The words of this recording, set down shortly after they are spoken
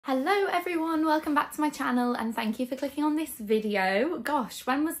Hello everyone, welcome back to my channel and thank you for clicking on this video. Gosh,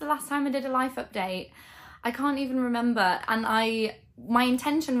 when was the last time I did a life update? I can't even remember, and my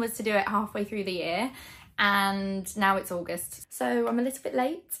intention was to do it halfway through the year and now it's August. So I'm a little bit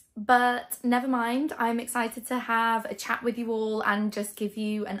late, but never mind. I'm excited to have a chat with you all and just give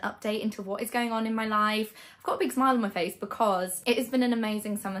you an update into what is going on in my life. I've got a big smile on my face because it has been an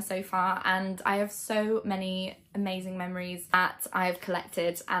amazing summer so far and I have so many amazing memories that I've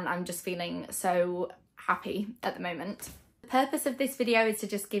collected and I'm just feeling so happy at the moment. The purpose of this video is to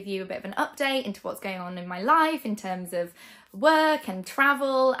just give you a bit of an update into what's going on in my life in terms of work and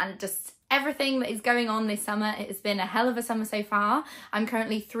travel and just everything that is going on this summer. It has been a hell of a summer so far. I'm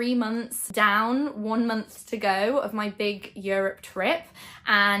currently 3 months down, 1 month to go of my big Europe trip,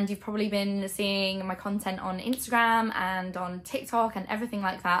 and you've probably been seeing my content on Instagram and on TikTok and everything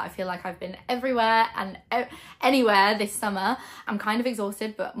like that. I feel like I've been everywhere and anywhere this summer. I'm kind of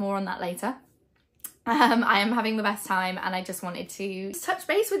exhausted, but more on that later. I am having the best time and I just wanted to touch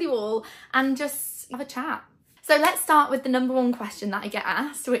base with you all and just have a chat. So let's start with the number one question that I get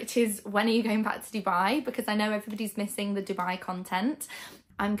asked, which is when are you going back to Dubai? Because I know everybody's missing the Dubai content.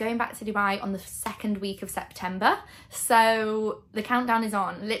 I'm going back to Dubai on the 2nd week of September. So the countdown is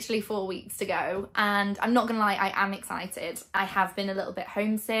on, literally 4 weeks to go. And I'm not gonna lie, I am excited. I have been a little bit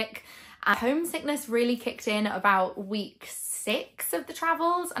homesick. Homesickness really kicked in at about week 6 of the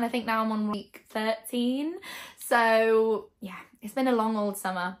travels. And I think now I'm on week 13. So yeah, it's been a long old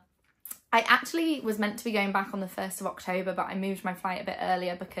summer. I actually was meant to be going back on the 1st of October, but I moved my flight a bit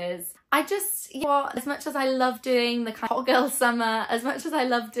earlier because I just, you know what, as much as I love doing the kind of hot girl summer, as much as I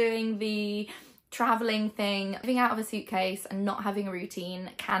love doing the traveling thing, living out of a suitcase and not having a routine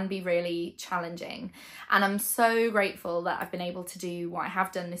can be really challenging. And I'm so grateful that I've been able to do what I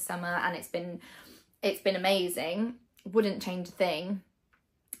have done this summer and it's been amazing. Wouldn't change a thing.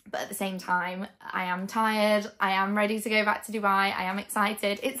 But at the same time, I am tired, I am ready to go back to Dubai, I am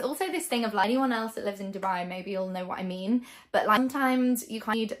excited. It's also this thing of like, anyone else that lives in Dubai, maybe you'll know what I mean, but like sometimes you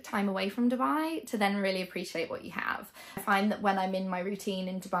kind of need time away from Dubai to then really appreciate what you have. I find that when I'm in my routine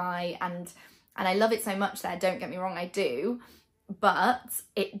in Dubai, and I love it so much there, don't get me wrong, I do, but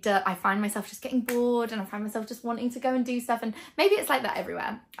I find myself just getting bored and I find myself just wanting to go and do stuff, and maybe it's like that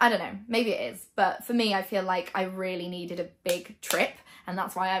everywhere. I don't know, maybe it is, but for me, I feel like I really needed a big trip. And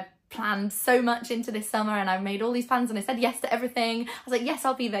that's why I've planned so much into this summer and I've made all these plans and I said yes to everything. I was like, yes,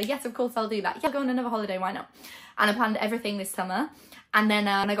 I'll be there. Yes, of course I'll do that. Yeah, I'll go on another holiday, why not? And I planned everything this summer. And then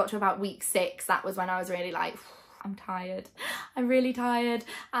when I got to about week 6, that was when I was really like, I'm tired. I'm really tired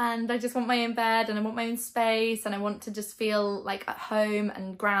and I just want my own bed and I want my own space and I want to just feel like at home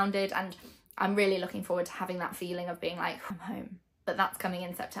and grounded, and I'm really looking forward to having that feeling of being like, I'm home. But that's coming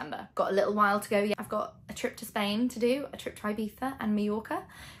in September. Got a little while to go. Yeah, I've got a trip to Spain to do, a trip to Ibiza and Mallorca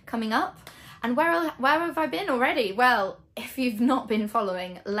coming up. And where have I been already? Well, if you've not been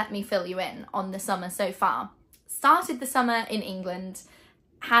following, let me fill you in on the summer so far. Started the summer in England,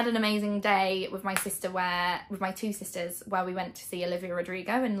 had an amazing day with my sister with my 2 sisters, where we went to see Olivia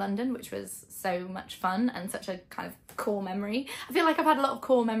Rodrigo in London, which was so much fun and such a kind of core memory. I feel like I've had a lot of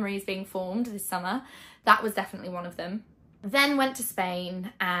core memories being formed this summer. That was definitely one of them. Then went to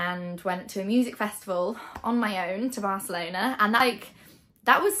Spain and went to a music festival on my own to Barcelona, and I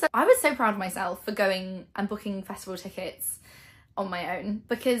was so proud of myself for going and booking festival tickets on my own,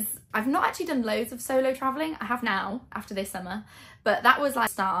 because I've not actually done loads of solo traveling. I have now after this summer, but that was like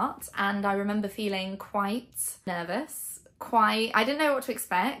a start, and I remember feeling quite nervous. I didn't know what to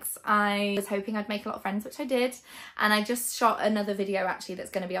expect. I was hoping I'd make a lot of friends, which I did, and I just shot another video actually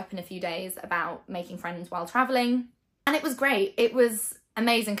that's going to be up in a few days about making friends while traveling. And it was great. It was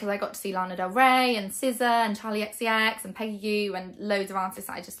amazing because I got to see Lana Del Rey and SZA and Charlie XCX and Peggy Gou and loads of artists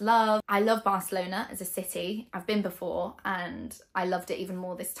that I just love. I love Barcelona as a city. I've been before and I loved it even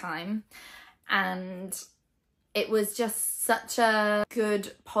more this time. And it was just such a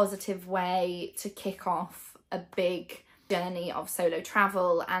good, positive way to kick off a big journey of solo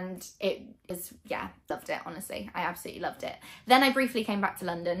travel, and it is, yeah, loved it, honestly. I absolutely loved it. Then I briefly came back to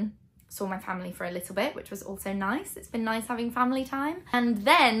London, saw my family for a little bit, which was also nice. It's been nice having family time. And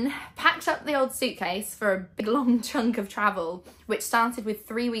then packed up the old suitcase for a big long chunk of travel, which started with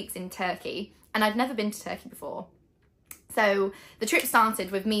 3 weeks in Turkey. And I'd never been to Turkey before. So the trip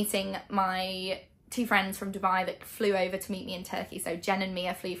started with meeting my 2 friends from Dubai that flew over to meet me in Turkey. So Jen and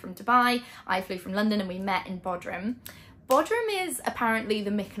Mia flew from Dubai, I flew from London, and we met in Bodrum. Bodrum is apparently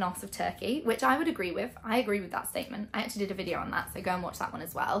the Mykonos of Turkey, which I would agree with. I agree with that statement. I actually did a video on that, so go and watch that one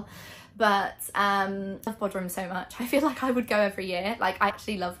as well. But I love Bodrum so much. I feel like I would go every year. Like, I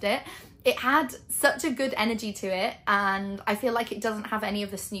actually loved it. It had such a good energy to it, and I feel like it doesn't have any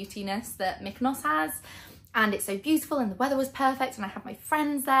of the snootiness that Mykonos has, and it's so beautiful and the weather was perfect and I had my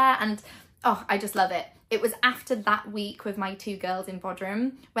friends there, and oh, I just love it. It was after that week with my 2 girls in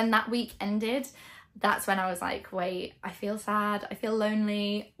Bodrum, when that week ended, that's when I was like, wait, I feel sad, I feel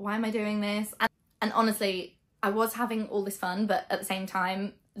lonely, why am I doing this? And honestly, I was having all this fun, but at the same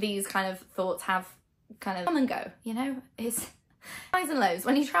time, these kind of thoughts have kind of come and go, you know? It's highs and lows.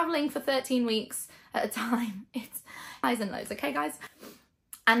 When you're traveling for 13 weeks at a time, it's highs and lows, okay guys?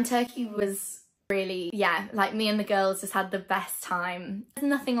 And Turkey was really, yeah, like me and the girls just had the best time. There's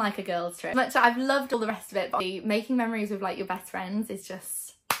nothing like a girls trip. But I've loved all the rest of it, but making memories with like your best friends is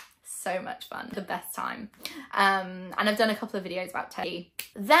just so much fun, the best time. And I've done a couple of videos about Turkey.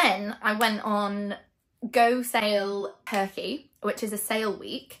 Then I went on Go Sail Turkey, which is a sail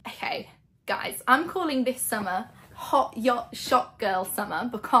week. Okay, guys, I'm calling this summer hot yacht shop girl summer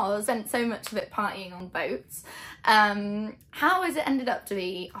because I spent so much of it partying on boats. How has it ended up to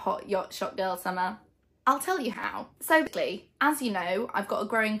be hot yacht shop girl summer? I'll tell you how. So basically, as you know, I've got a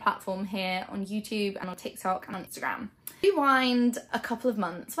growing platform here on YouTube and on TikTok and on Instagram. Rewind a couple of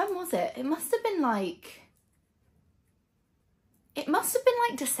months. When was it? It must have been like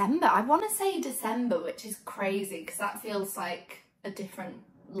December. I want to say December, which is crazy because that feels like a different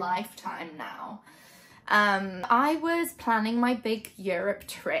lifetime now. I was planning my big Europe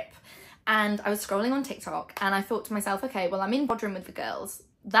trip and I was scrolling on TikTok and I thought to myself, okay, well, I'm in Bodrum with the girls.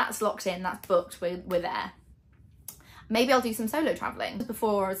 That's locked in, that's booked, we're there. Maybe I'll do some solo traveling.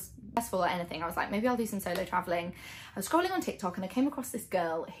 Before I was successful at anything, I was like, maybe I'll do some solo traveling. I was scrolling on TikTok and I came across this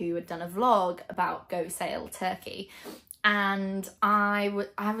girl who had done a vlog about Go Sail Turkey. And I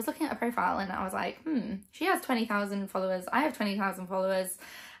was looking at her profile and I was like, she has 20,000 followers, I have 20,000 followers.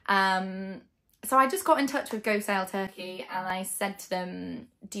 So I just got in touch with Go Sail Turkey and I said to them,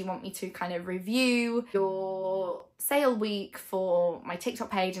 do you want me to kind of review your sail week for my TikTok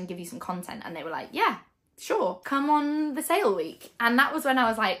page and give you some content? And they were like, yeah, sure, come on the sail week. And that was when I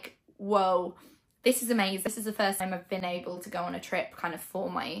was like, whoa, this is amazing. This is the first time I've been able to go on a trip kind of for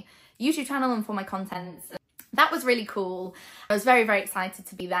my YouTube channel and for my content. That was really cool. I was very, very excited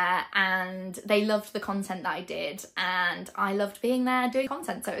to be there and they loved the content that I did and I loved being there doing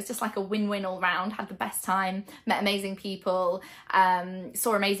content. So it was just like a win-win all round. Had the best time, met amazing people,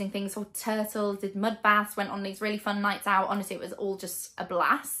 saw amazing things, saw turtles, did mud baths, went on these really fun nights out. Honestly, it was all just a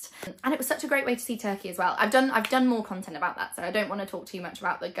blast. And it was such a great way to see Turkey as well. I've done more content about that, so I don't want to talk too much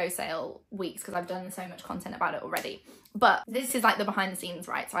about the Go Sail weeks because I've done so much content about it already. But this is like the behind the scenes,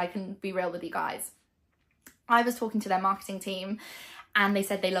 right? So I can be real with you guys. I was talking to their marketing team and they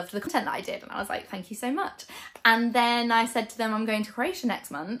said they loved the content that I did and I was like, thank you so much. And then I said to them, I'm going to Croatia next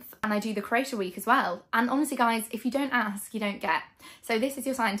month and I do the Croatia week as well. And honestly guys, if you don't ask, you don't get. So this is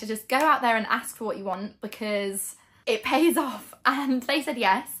your sign to just go out there and ask for what you want because it pays off. And they said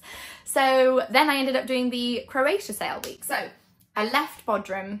yes. So then I ended up doing the Croatia sail week. So I left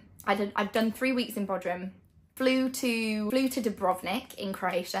Bodrum. I'd done 3 weeks in Bodrum, flew to Dubrovnik in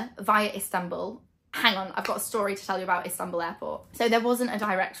Croatia via Istanbul. Hang on, I've got a story to tell you about Istanbul airport. So there wasn't a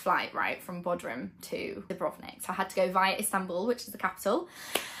direct flight, right, from Bodrum to Dubrovnik. So I had to go via Istanbul, which is the capital.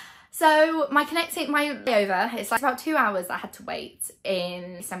 So my layover, it's like about 2 hours that I had to wait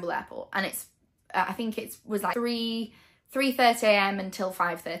in Istanbul airport. And it's, I think it was like 3:30 a.m. until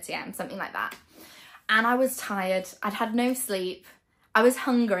 5:30 a.m., something like that. And I was tired, I'd had no sleep, I was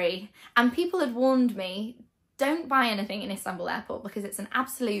hungry. And people had warned me, don't buy anything in Istanbul airport because it's an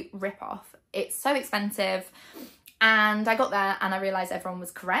absolute rip-off. It's so expensive. And I got there and I realised everyone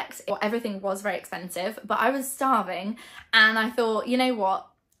was correct. Everything was very expensive, but I was starving and I thought, you know what?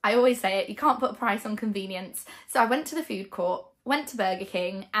 I always say it, you can't put a price on convenience. So I went to the food court, went to Burger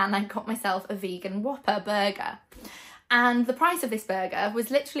King and I got myself a vegan Whopper burger. And the price of this burger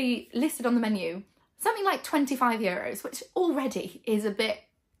was literally listed on the menu, something like 25 euros, which already is a bit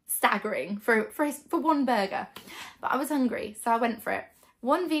staggering for one burger. But I was hungry, so I went for it.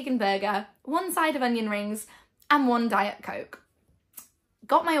 1 vegan burger, 1 side of onion rings, and 1 Diet Coke.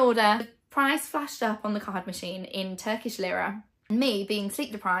 Got my order, the price flashed up on the card machine in Turkish lira. Me, being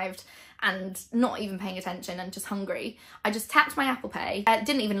sleep deprived and not even paying attention and just hungry, I just tapped my Apple Pay.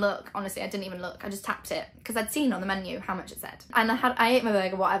 Didn't even look, honestly, I didn't even look. I just tapped it because I'd seen on the menu how much it said. And I ate my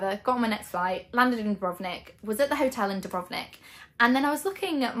burger, whatever, got on my next flight, landed in Dubrovnik, was at the hotel in Dubrovnik. And then I was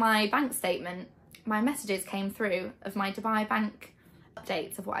looking at my bank statement. My messages came through of my Dubai bank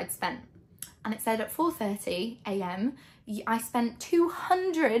updates of what I'd spent. And it said at 4:30 a.m. I spent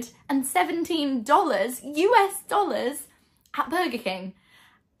 $217 US dollars at Burger King.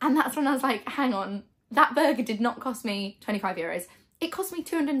 And that's when I was like, hang on, that burger did not cost me 25 euros. It cost me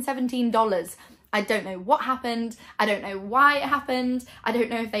 $217. I don't know what happened. I don't know why it happened. I don't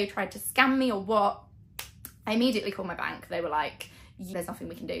know if they tried to scam me or what. I immediately called my bank. They were like, there's nothing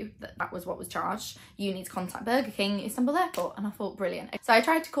we can do. That was what was charged. You need to contact Burger King Istanbul Airport. And I thought, brilliant. So I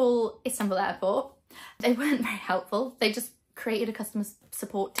tried to call Istanbul Airport. They weren't very helpful. They just created a customer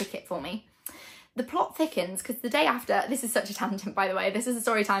support ticket for me. The plot thickens because the day after, this is such a tangent by the way, this is a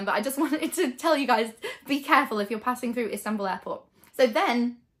story time, but I just wanted to tell you guys, be careful if you're passing through Istanbul Airport. So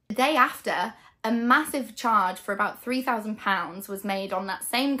then, the day after, a massive charge for about £3,000 was made on that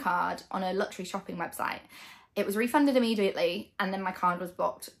same card on a luxury shopping website. It was refunded immediately and then my card was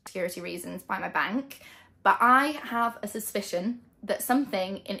blocked for security reasons by my bank. But I have a suspicion that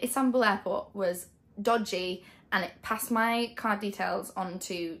something in Istanbul Airport was dodgy and it passed my card details on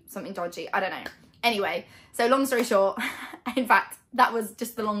to something dodgy. I don't know. Anyway, so long story short, in fact, that was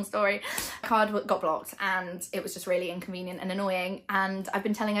just the long story. My card got blocked and it was just really inconvenient and annoying. And I've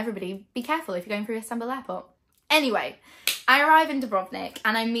been telling everybody, be careful if you're going through Istanbul Airport. Anyway, I arrive in Dubrovnik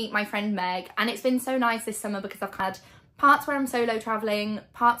and I meet my friend Meg, and it's been so nice this summer because I've had parts where I'm solo traveling,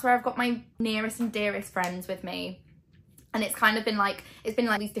 parts where I've got my nearest and dearest friends with me. And it's kind of been like, it's been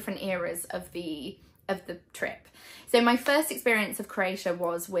like these different eras of the trip. So my first experience of Croatia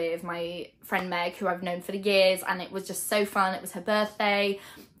was with my friend Meg, who I've known for years, and it was just so fun. It was her birthday.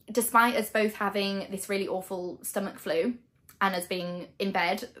 Despite us both having this really awful stomach flu and us being in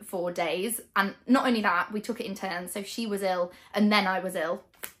bed for days, and not only that, we took it in turns, so she was ill and then I was ill.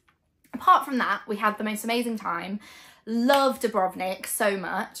 Apart from that, we had the most amazing time. Love Dubrovnik so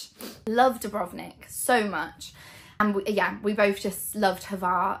much. Love Dubrovnik so much. And we both just loved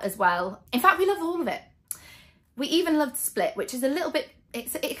Hvar as well. In fact, we love all of it. We even loved Split, which is a little bit,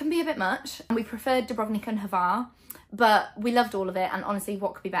 it can be a bit much. And we preferred Dubrovnik and Hvar, but we loved all of it. And honestly,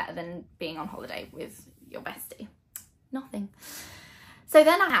 what could be better than being on holiday with your bestie? Nothing. So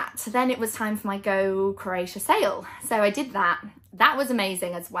then it was time for my Go Croatia sail. So I did that. That was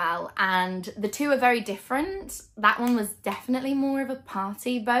amazing as well. And the two are very different. That one was definitely more of a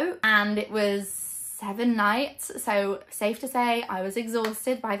party boat, and it was 7 nights. So safe to say I was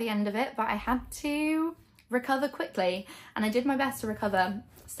exhausted by the end of it, but I had to recover quickly. And I did my best to recover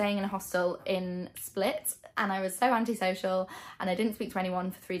staying in a hostel in Split. And I was so antisocial and I didn't speak to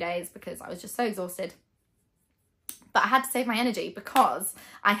anyone for 3 days because I was just so exhausted. But I had to save my energy because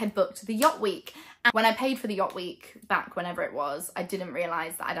I had booked the yacht week. And when I paid for the yacht week back whenever it was, I didn't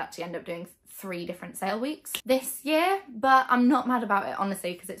realise that I'd actually end up doing 3 different sail weeks this year. But I'm not mad about it,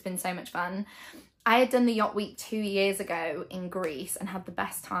 honestly, because it's been so much fun. I had done the yacht week 2 years ago in Greece and had the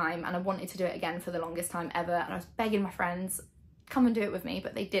best time, and I wanted to do it again for the longest time ever. And I was begging my friends, come and do it with me,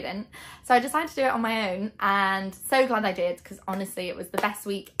 but they didn't. So I decided to do it on my own, and so glad I did, because honestly, it was the best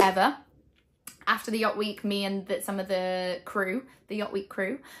week ever. After the yacht week, me and some of the crew, the yacht week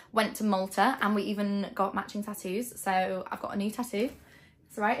crew, went to Malta, and we even got matching tattoos. So I've got a new tattoo.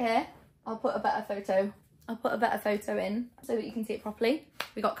 It's right here. I'll put a better photo in so that you can see it properly.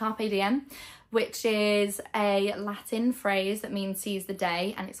 We got Carpe Diem, which is a Latin phrase that means seize the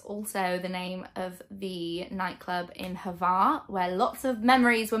day, and it's also the name of the nightclub in Hvar where lots of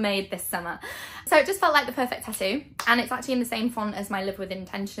memories were made this summer. So it just felt like the perfect tattoo, and it's actually in the same font as my Live With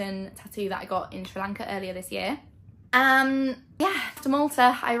Intention tattoo that I got in Sri Lanka earlier this year. Yeah, after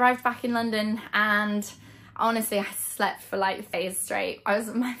Malta, I arrived back in London, and honestly, I slept for like days straight.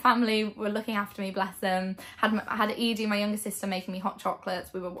 My family were looking after me, bless them. I had Edie, my younger sister, making me hot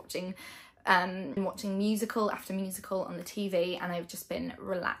chocolates. We were watching musical after musical on the TV, and I've just been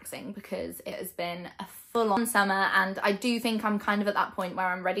relaxing because it has been a full-on summer, and I do think I'm kind of at that point where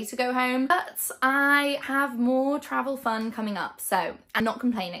I'm ready to go home. But I have more travel fun coming up, so I'm not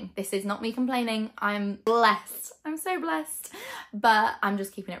complaining. This is not me complaining. I'm blessed. I'm so blessed, but I'm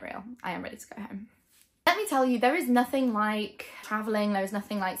just keeping it real. I am ready to go home. Let me tell you, there is nothing like traveling. There is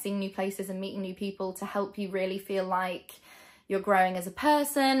nothing like seeing new places and meeting new people to help you really feel like you're growing as a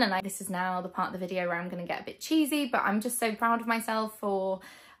person. And this is now the part of the video where I'm going to get a bit cheesy, but I'm just so proud of myself for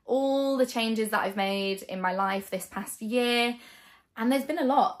all the changes that I've made in my life this past year. And there's been a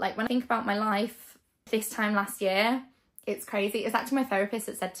lot. Like, when I think about my life this time last year, it's crazy. It's actually my therapist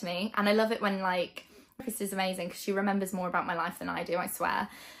that said to me, and I love it when, like, therapist is amazing because she remembers more about my life than I do, I swear.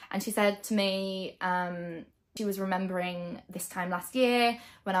 And she said to me, she was remembering this time last year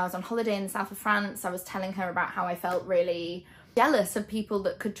when I was on holiday in the south of France. I was telling her about how I felt really jealous of people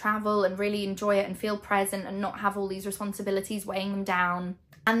that could travel and really enjoy it and feel present and not have all these responsibilities weighing them down.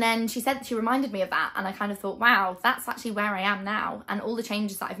 And then she reminded me of that, and I kind of thought, wow, that's actually where I am now. And all the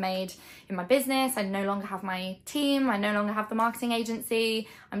changes that I've made in my business, I no longer have my team, I no longer have the marketing agency,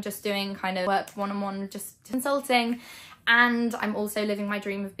 I'm just doing kind of work one-on-one, just consulting. And I'm also living my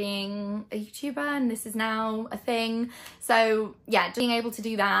dream of being a YouTuber, and this is now a thing. So yeah, just being able to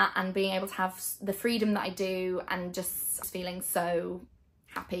do that and being able to have the freedom that I do, and just feeling so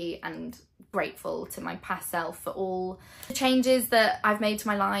happy and grateful to my past self for all the changes that I've made to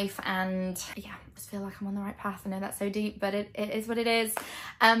my life. And yeah, I just feel like I'm on the right path. I know that's so deep, but it is what it is.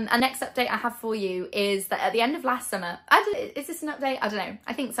 And next update I have for you is that at the end of last summer, is this an update? I don't know.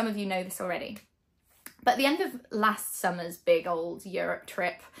 I think some of you know this already. But at the end of last summer's big old Europe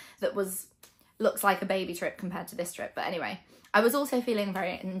trip that looks like a baby trip compared to this trip, but anyway, I was also feeling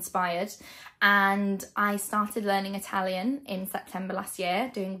very inspired, and I started learning Italian in September last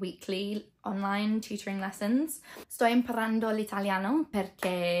year, doing weekly online tutoring lessons. Sto imparando l'italiano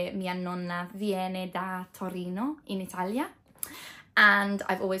perché mia nonna viene da Torino in Italia, and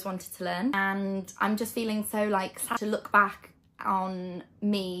I've always wanted to learn, and I'm just feeling so like sad to look back on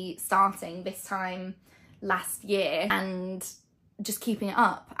me starting this time last year and just keeping it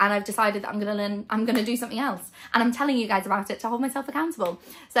up. And I've decided that I'm gonna do something else, and I'm telling you guys about it to hold myself accountable.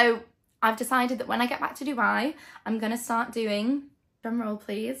 So I've decided that when I get back to Dubai, I'm gonna start doing, drum roll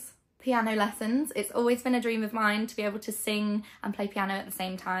please, piano lessons. It's always been a dream of mine to be able to sing and play piano at the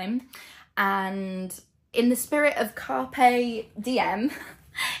same time, and in the spirit of carpe diem,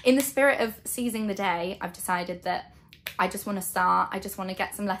 in the spirit of seizing the day, I've decided that I just want to start. I just want to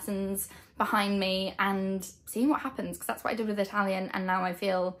get some lessons behind me and seeing what happens, because that's what I did with Italian, and now I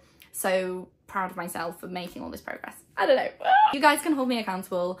feel so proud of myself for making all this progress. I don't know. You guys can hold me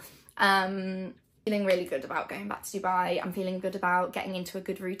accountable. Feeling really good about going back to Dubai. I'm feeling good about getting into a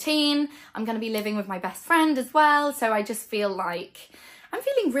good routine. I'm going to be living with my best friend as well, so I just feel like I'm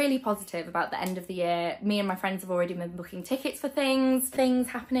feeling really positive about the end of the year. Me and my friends have already been booking tickets for things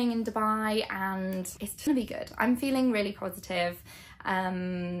happening in Dubai, and it's gonna be good. I'm feeling really positive. I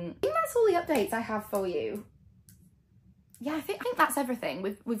think that's all the updates I have for you. Yeah, I think that's everything.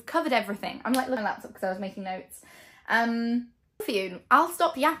 We've covered everything. I'm like looking at my laptop because I was making notes. For you, I'll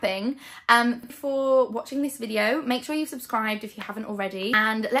stop yapping. For watching this video, make sure you've subscribed if you haven't already,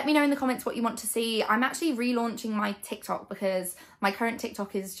 and let me know in the comments what you want to see. I'm actually relaunching my TikTok because my current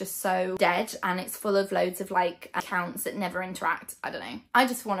TikTok is just so dead, and it's full of loads of like accounts that never interact. I don't know, I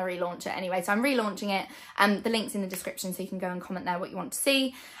just want to relaunch it anyway, so I'm relaunching it. The link's in the description, so you can go and comment there what you want to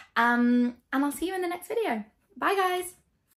see, and I'll see you in the next video. Bye guys.